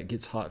quarterback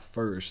gets hot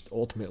first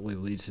ultimately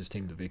leads his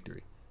team to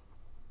victory.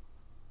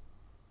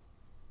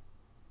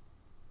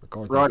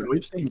 McCarthy. Right,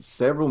 we've seen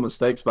several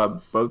mistakes by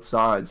both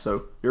sides,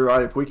 so you're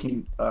right. If we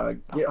can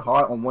get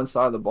hot on one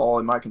side of the ball,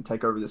 it might can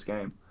take over this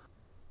game.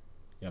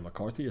 Yeah,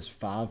 McCarthy is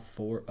 5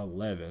 for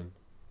 11.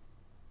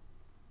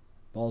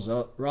 Ball's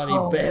up.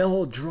 Ronnie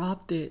Bell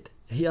dropped it.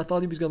 I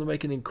thought he was going to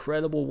make an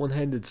incredible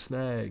one-handed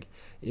snag.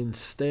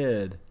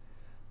 Instead,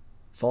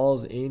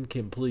 falls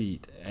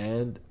incomplete,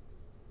 and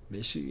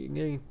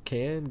Michigan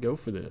can go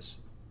for this.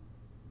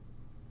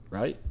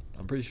 Right?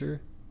 I'm pretty sure.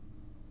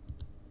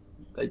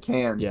 They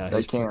can. Yeah, they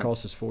his can.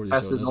 cost is 40,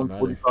 Passes so it doesn't on matter.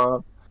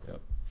 45.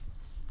 Yep.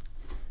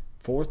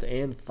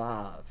 4th and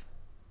 5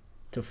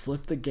 to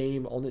flip the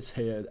game on its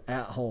head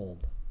at home.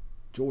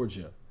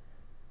 Georgia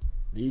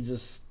needs a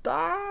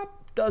stop.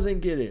 Doesn't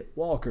get it.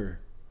 Walker,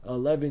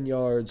 11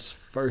 yards,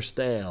 first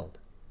down.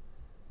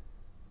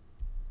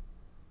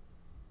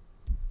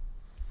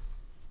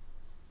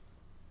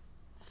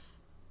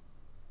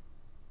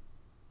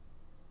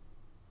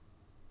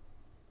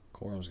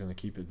 Corum's going to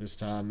keep it this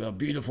time. A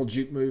beautiful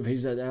juke move.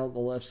 He's out on the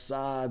left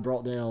side.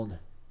 Brought down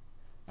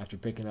after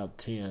picking up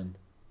 10.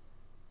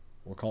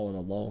 We'll call it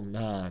a long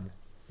 9.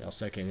 Now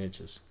 2nd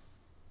inches.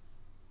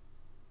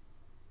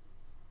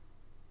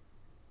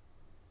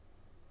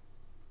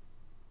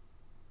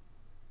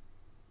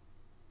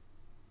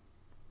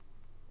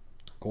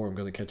 Corum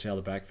going to catch out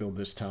of the backfield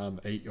this time.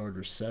 8-yard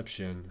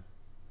reception.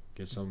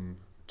 Gets him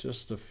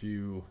just a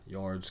few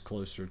yards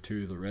closer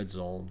to the red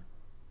zone.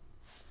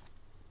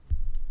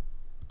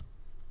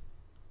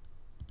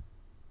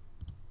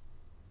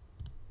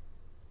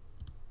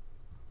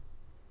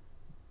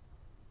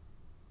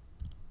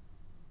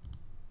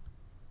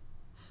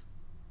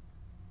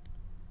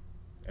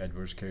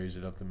 Edwards carries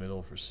it up the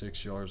middle for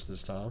 6 yards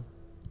this time.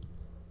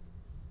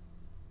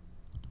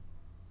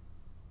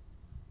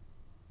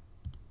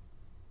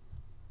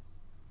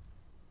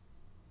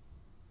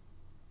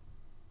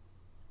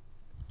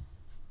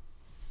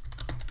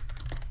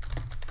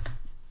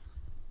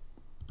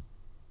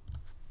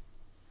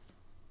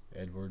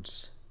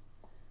 Edwards,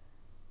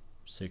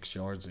 6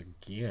 yards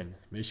again.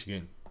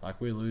 Michigan,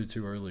 like we alluded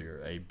to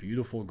earlier, a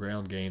beautiful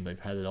ground game. They've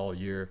had it all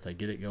year. If they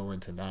get it going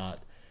tonight,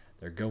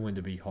 they're going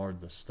to be hard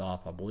to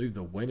stop. I believe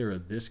the winner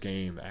of this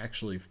game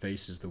actually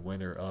faces the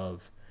winner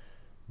of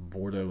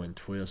Bordeaux and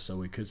Twist, so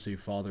we could see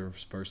father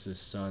versus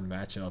son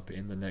matchup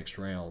in the next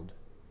round.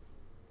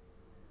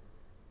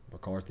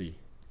 McCarthy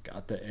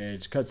got the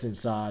edge, cuts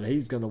inside.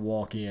 He's going to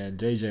walk in.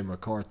 J.J.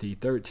 McCarthy,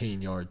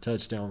 13-yard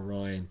touchdown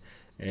run,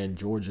 and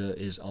Georgia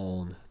is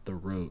on the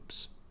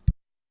ropes.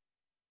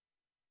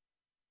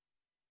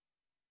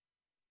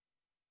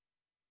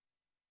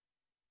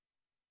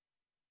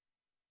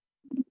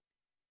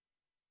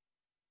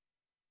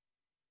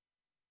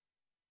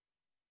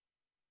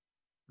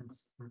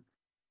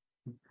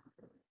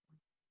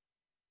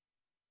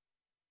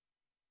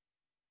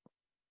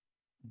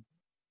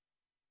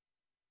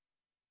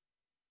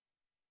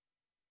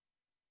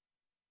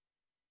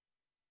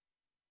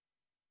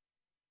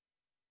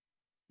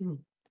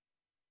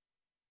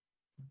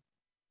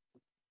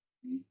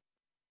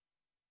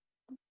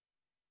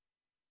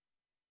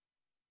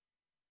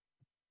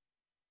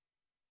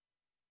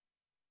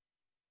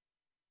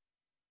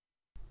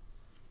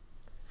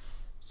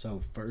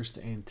 So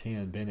 1st and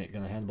 10, Bennett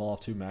going to hand the ball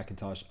off to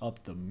McIntosh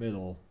up the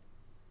middle.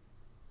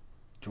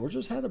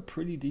 Georgia's had a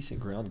pretty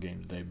decent ground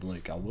game today,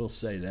 Blake. I will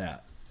say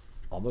that.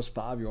 Almost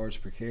 5 yards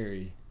per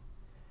carry.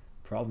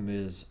 Problem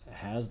is,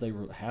 have they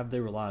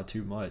relied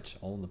too much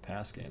on the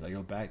pass game? They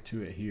go back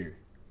to it here.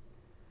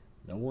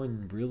 No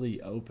one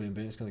really open.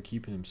 Bennett's going to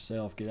keep it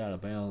himself, get out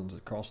of bounds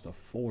across the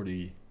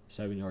 40,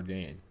 7-yard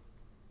gain.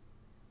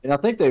 And I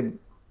think they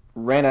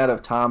ran out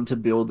of time to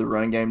build the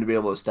run game to be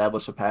able to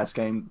establish a pass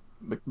game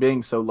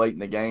being so late in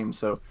the game.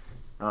 So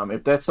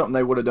if that's something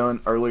they would have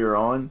done earlier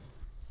on,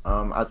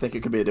 I think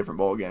it could be a different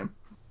ball game.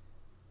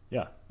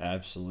 Yeah,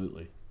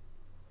 absolutely.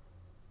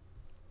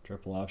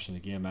 Triple option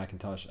again.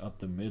 McIntosh up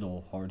the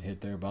middle. Hard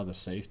hit there by the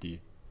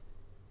safety.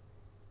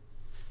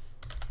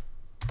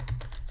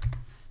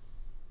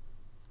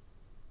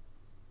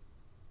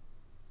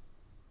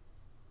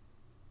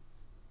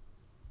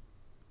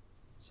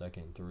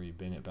 Second and 3.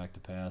 Bennett back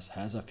to pass.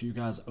 Has a few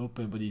guys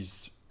open, but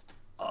he's...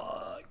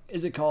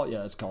 is it called?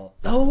 Yeah, it's called.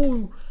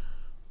 No!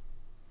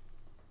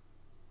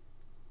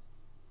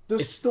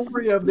 The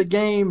story of the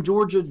game,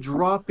 Georgia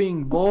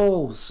dropping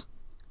balls.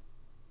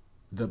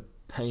 The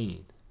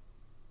pain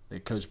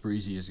that Coach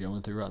Breezy is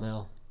going through right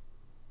now.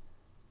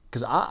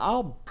 Because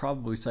I'll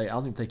probably say I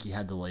don't even think he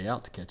had to lay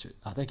out to catch it.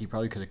 I think he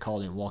probably could have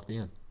called it and walked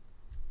in.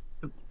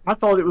 I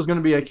thought it was going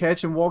to be a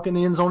catch and walk in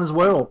the end zone as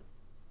well.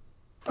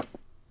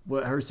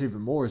 what hurts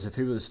even more is if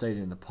he would have stayed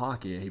in the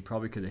pocket, he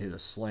probably could have hit a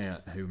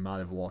slant who might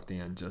have walked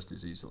in just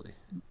as easily.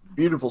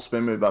 Beautiful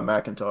spin move by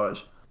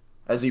McIntosh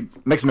as he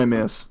makes him a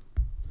miss.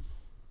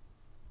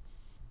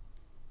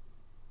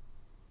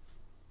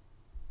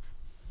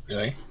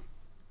 Really?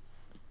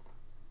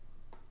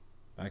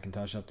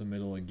 McIntosh up the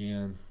middle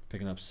again,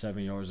 picking up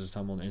 7 yards this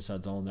time on the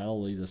inside zone.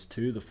 That'll lead us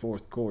to the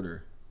fourth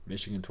quarter.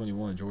 Michigan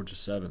 21, Georgia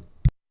 7.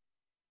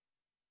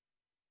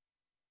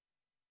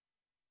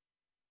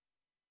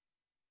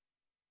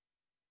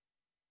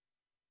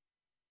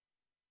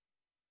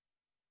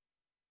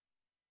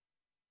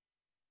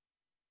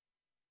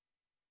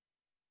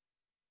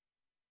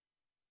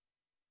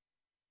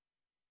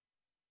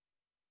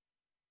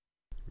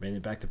 Made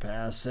it back to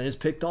pass, and it's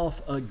picked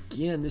off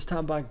again, this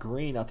time by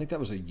Green. I think that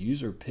was a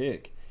user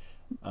pick.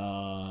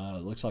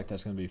 Looks like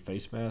that's going to be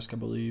face mask, I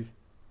believe.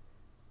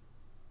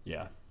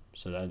 Yeah,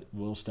 so that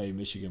will stay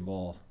Michigan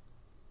ball.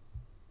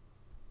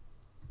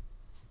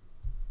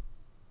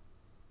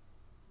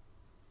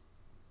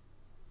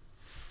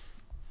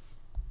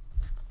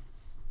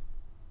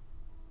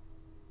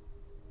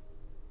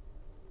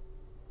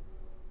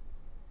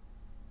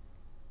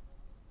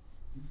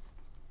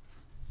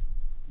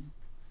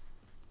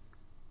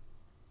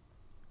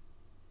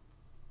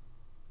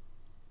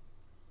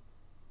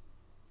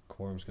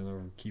 Corum's going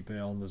to keep it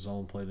on the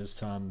zone play this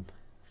time.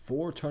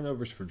 4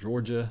 turnovers for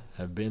Georgia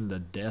have been the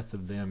death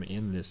of them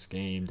in this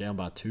game, down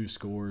by 2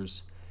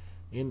 scores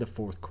in the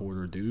fourth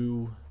quarter.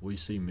 Do we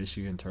see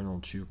Michigan turn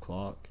on chew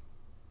clock?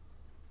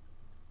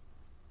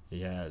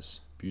 He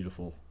has.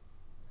 Beautiful.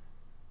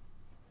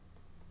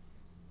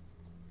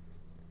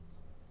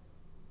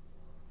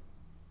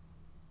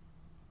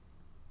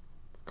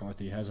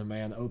 McCarthy has a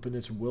man open.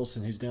 It's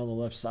Wilson. He's down the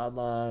left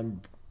sideline.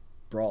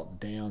 Brought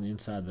down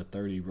inside the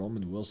 30.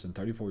 Roman Wilson,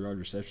 34-yard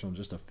reception on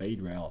just a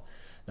fade route.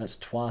 That's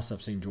twice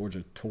I've seen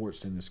Georgia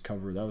torched in this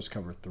cover. That was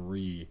cover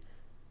 3.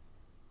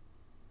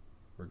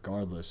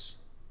 Regardless,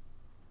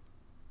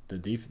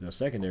 the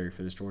secondary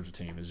for this Georgia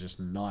team has just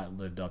not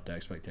lived up to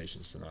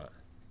expectations tonight.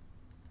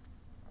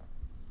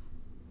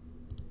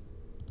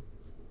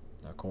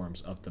 Now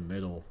Corum's up the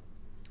middle.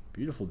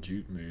 Beautiful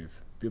juke move.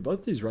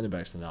 Both these running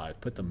backs tonight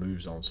put the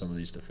moves on some of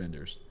these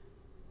defenders.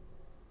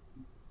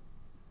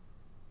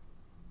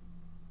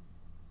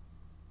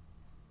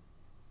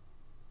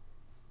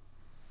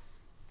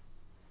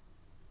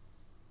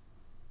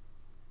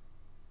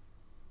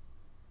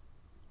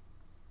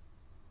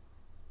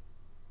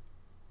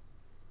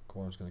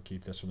 Corum's going to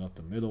keep this one up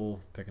the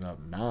middle, picking up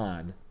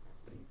 9.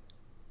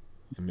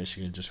 And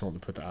Michigan just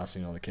wanting to put the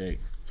icing on the cake.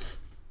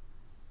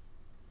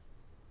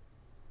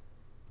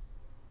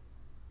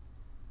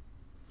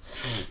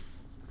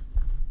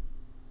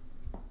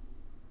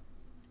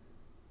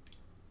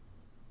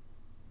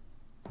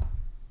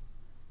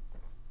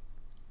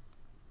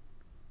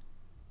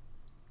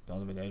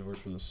 Donovan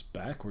Edwards with a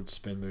backwards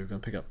spin move,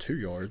 going to pick up 2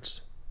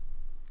 yards.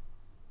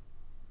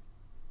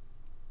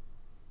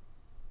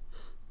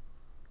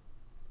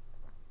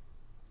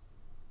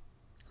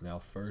 Now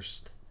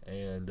 1st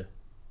and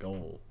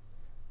goal.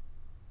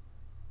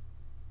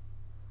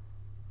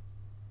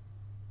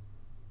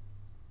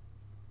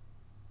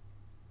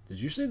 Did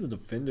you see the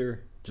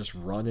defender just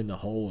run in the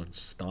hole and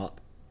stop?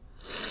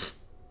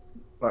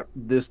 Like,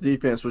 this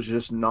defense was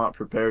just not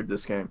prepared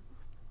this game.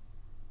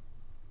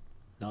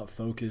 Not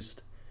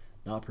focused,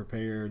 not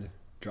prepared,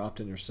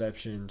 dropped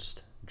interceptions,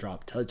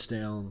 dropped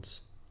touchdowns.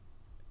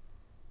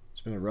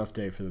 It's been a rough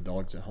day for the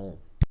Dogs at home.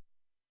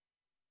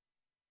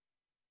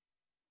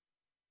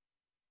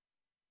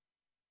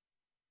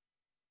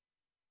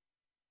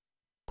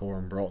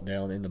 Corum brought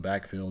down in the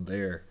backfield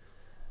there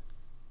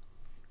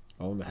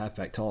on the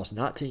halfback toss.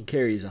 19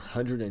 carries,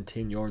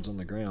 110 yards on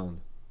the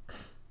ground.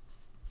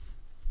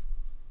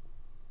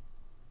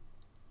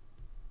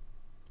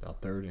 Now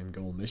 3rd and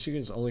goal.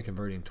 Michigan's only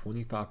converting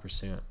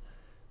 25%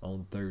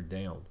 on 3rd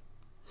down.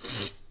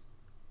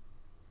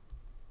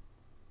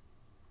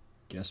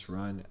 Guess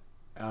run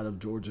out of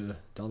Georgia.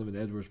 Donovan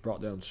Edwards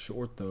brought down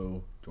short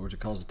though. Georgia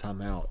calls a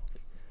timeout.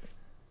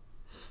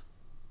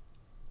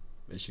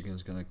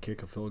 Michigan's going to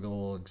kick a field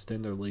goal,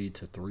 extend their lead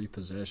to 3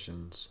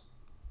 possessions.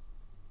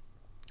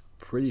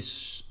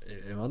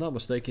 Am I not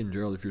mistaken,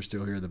 Gerald, if you're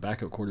still here, the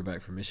backup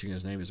quarterback for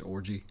Michigan's name is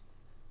Orji?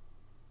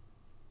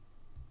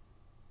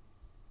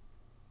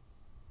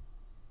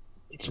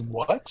 It's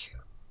what?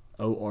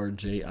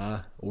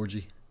 O-R-J-I,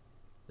 Orji.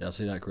 Did I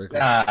say that correctly?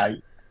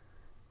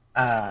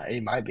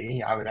 It might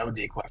be. I mean, that would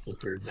be a question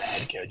for the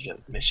head coach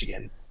of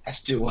Michigan as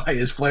to why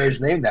his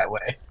player's named that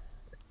way.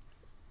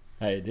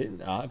 Hey,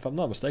 if I'm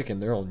not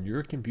mistaken, they're on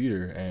your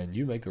computer and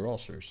you make the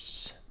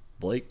rosters.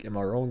 Blake, am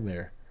I wrong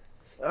there?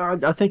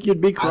 I think you'd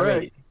be correct. I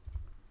mean,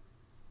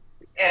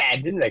 yeah, I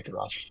didn't make the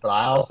rosters, but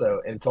I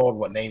also am told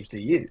what names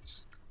to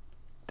use.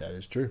 That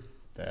is true.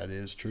 That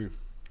is true.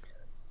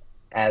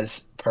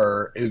 As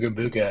per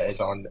Ugabuka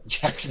is on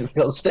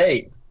Jacksonville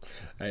State.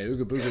 Hey,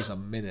 Ugabuka's a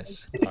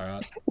menace.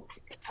 All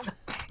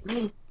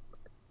right.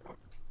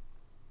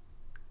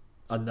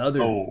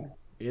 Another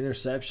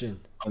interception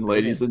And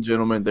ladies and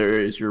gentlemen, there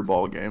is your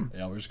ball game.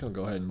 Yeah, we're just going to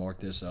go ahead and mark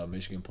this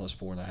Michigan plus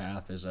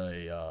 4.5 as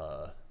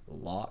a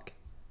lock,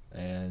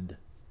 and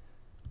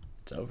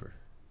it's over.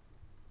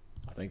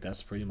 I think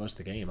that's pretty much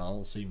the game. I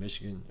don't see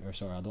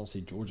I don't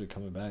see Georgia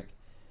coming back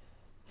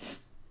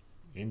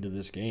into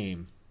this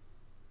game.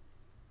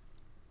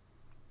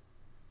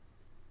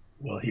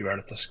 Will he run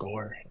up the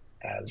score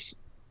as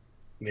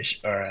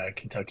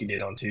Kentucky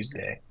did on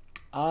Tuesday?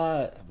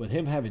 With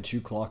him having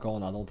 2 clock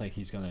on, I don't think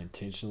he's going to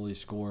intentionally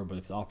score, but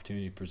if the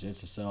opportunity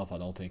presents itself, I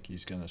don't think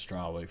he's going to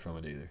stray away from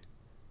it either.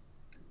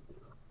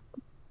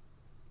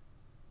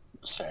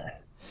 It's fair.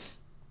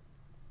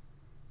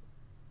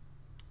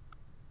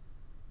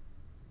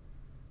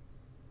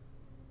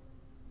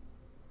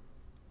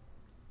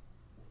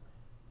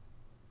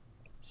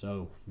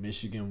 So,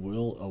 Michigan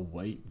will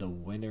await the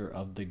winner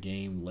of the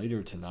game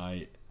later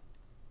tonight.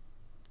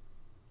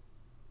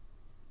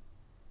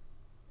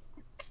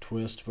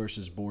 Twist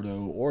versus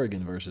Bordeaux,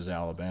 Oregon versus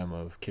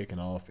Alabama, kicking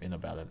off in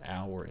about an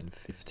hour and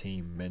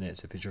 15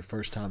 minutes. If it's your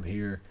first time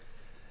here,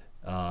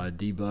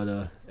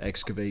 D-Butta,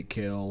 Excavate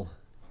Kill,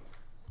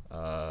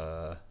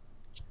 let's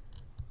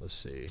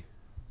see.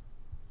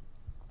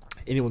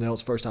 Anyone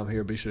else first time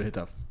here, be sure to hit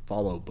that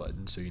follow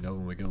button so you know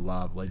when we go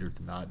live later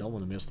tonight. Don't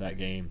want to miss that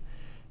game.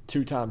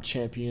 2-time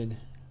champion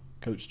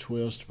Coach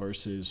Twist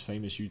versus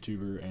famous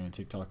YouTuber and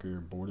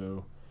TikToker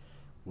Bordeaux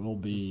will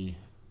be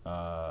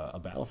a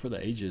battle for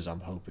the ages,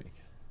 I'm hoping.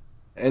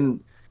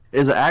 And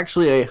is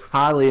actually a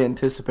highly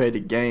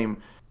anticipated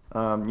game.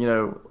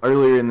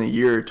 Earlier in the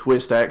year,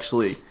 Twist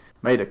actually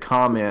made a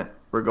comment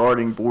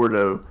regarding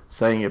Bordeaux,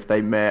 saying if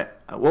they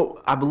met,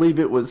 I believe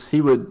it was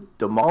he would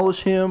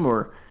demolish him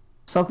or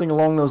something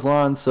along those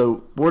lines.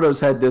 So Bordeaux's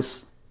had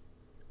this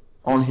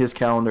on his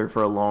calendar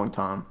for a long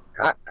time.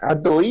 I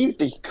believe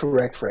the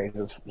correct phrase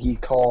is he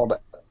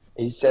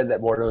said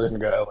that Bordeaux is going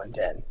to go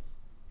 0-10.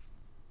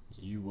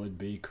 You would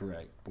be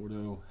correct.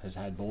 Bordeaux has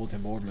had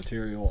bulletin board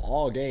material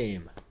all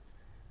game.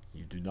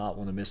 You do not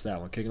want to miss that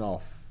one. Kicking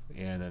off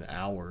in an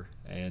hour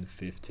and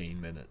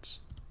 15 minutes.